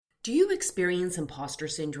Do you experience imposter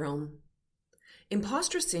syndrome?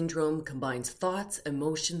 Imposter syndrome combines thoughts,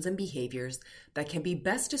 emotions, and behaviors that can be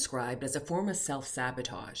best described as a form of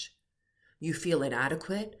self-sabotage. You feel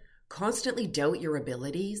inadequate, constantly doubt your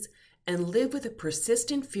abilities, and live with a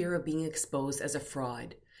persistent fear of being exposed as a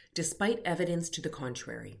fraud, despite evidence to the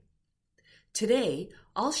contrary. Today,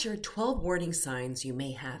 I'll share 12 warning signs you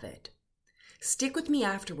may have it. Stick with me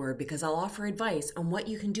afterward because I'll offer advice on what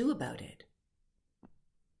you can do about it.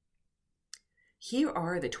 Here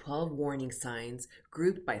are the 12 warning signs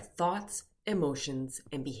grouped by thoughts, emotions,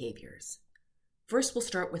 and behaviors. First, we'll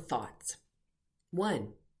start with thoughts.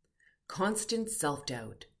 1. Constant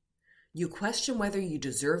self-doubt. You question whether you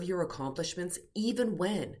deserve your accomplishments even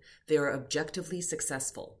when they are objectively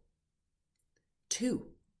successful. 2.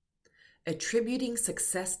 Attributing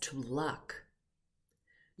success to luck.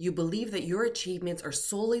 You believe that your achievements are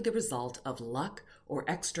solely the result of luck or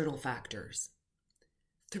external factors.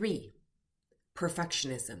 3.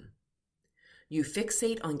 Perfectionism. You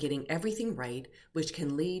fixate on getting everything right, which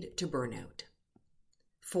can lead to burnout.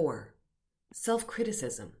 4.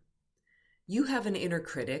 Self-criticism. You have an inner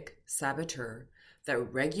critic, saboteur, that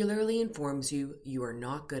regularly informs you you are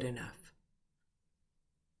not good enough.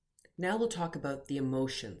 Now we'll talk about the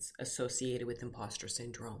emotions associated with imposter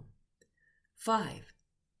syndrome. 5.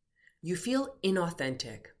 You feel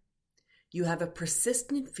inauthentic. You have a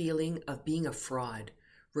persistent feeling of being a fraud,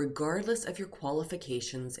 regardless of your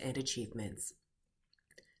qualifications and achievements.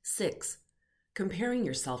 6. Comparing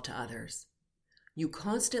yourself to others. You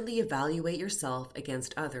constantly evaluate yourself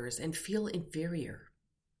against others and feel inferior.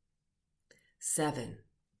 7.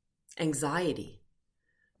 Anxiety.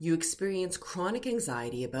 You experience chronic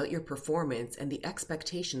anxiety about your performance and the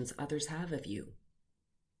expectations others have of you.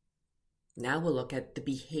 Now we'll look at the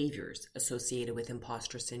behaviors associated with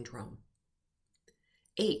imposter syndrome.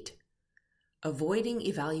 8. Avoiding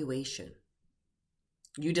evaluation.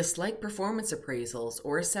 You dislike performance appraisals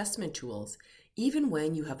or assessment tools, even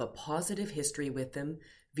when you have a positive history with them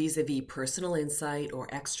vis-a-vis personal insight or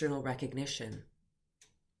external recognition.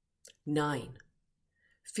 9.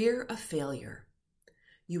 Fear of failure.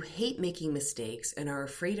 You hate making mistakes and are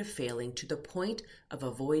afraid of failing to the point of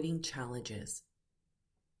avoiding challenges.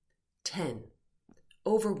 10.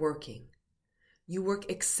 Overworking. You work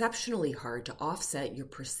exceptionally hard to offset your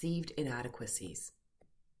perceived inadequacies.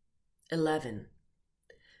 11.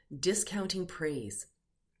 Discounting praise.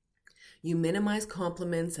 You minimize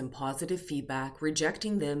compliments and positive feedback,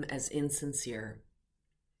 rejecting them as insincere.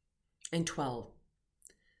 And 12.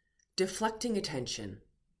 Deflecting attention.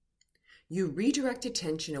 You redirect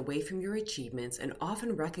attention away from your achievements and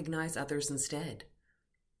often recognize others instead.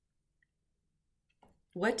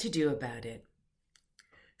 What to do about it?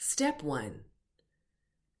 Step 1.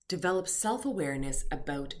 Develop self-awareness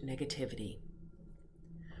about negativity.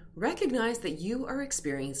 Recognize that you are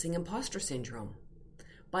experiencing imposter syndrome.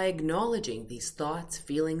 By acknowledging these thoughts,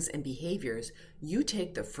 feelings, and behaviors, you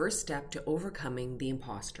take the first step to overcoming the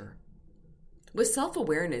imposter. With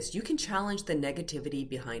self-awareness, you can challenge the negativity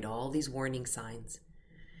behind all these warning signs.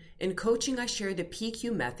 In coaching, I share the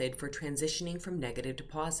PQ method for transitioning from negative to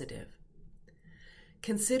positive.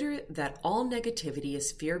 Consider that all negativity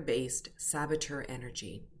is fear-based saboteur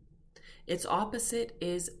energy. Its opposite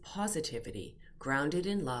is positivity, grounded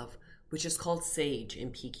in love, which is called SAGE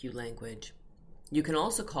in PQ language. You can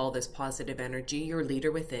also call this positive energy your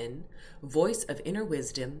leader within, voice of inner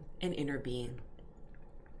wisdom, and inner being.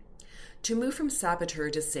 To move from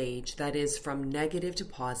saboteur to SAGE, that is, from negative to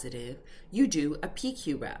positive, you do a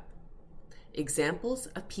PQ rep. Examples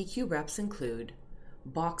of PQ reps include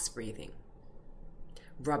box breathing,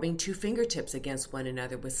 rubbing 2 fingertips against one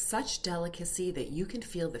another with such delicacy that you can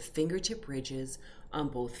feel the fingertip ridges on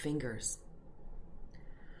both fingers,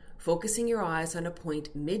 focusing your eyes on a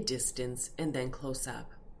point mid-distance and then close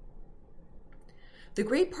up. The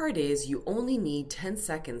great part is you only need 10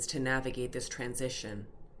 seconds to navigate this transition,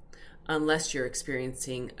 unless you're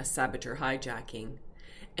experiencing a saboteur hijacking,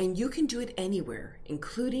 and you can do it anywhere,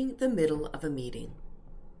 including the middle of a meeting.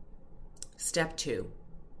 Step 2.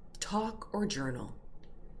 Talk or journal.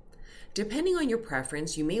 Depending on your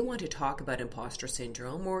preference, you may want to talk about imposter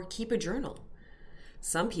syndrome or keep a journal.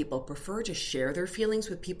 Some people prefer to share their feelings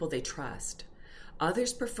with people they trust.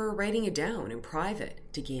 Others prefer writing it down in private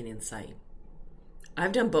to gain insight.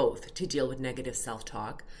 I've done both to deal with negative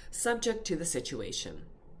self-talk, subject to the situation.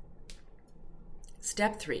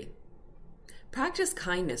 Step 3. Practice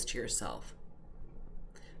kindness to yourself.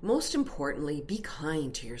 Most importantly, be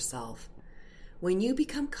kind to yourself. When you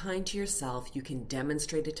become kind to yourself, you can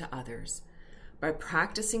demonstrate it to others. By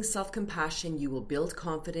practicing self-compassion, you will build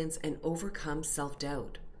confidence and overcome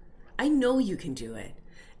self-doubt. I know you can do it,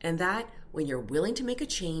 and that when you're willing to make a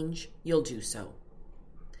change, you'll do so.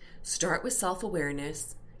 Start with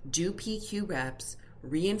self-awareness, do PQ reps,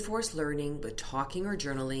 reinforce learning with talking or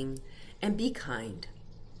journaling, and be kind.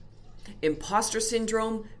 Imposter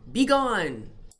syndrome, be gone!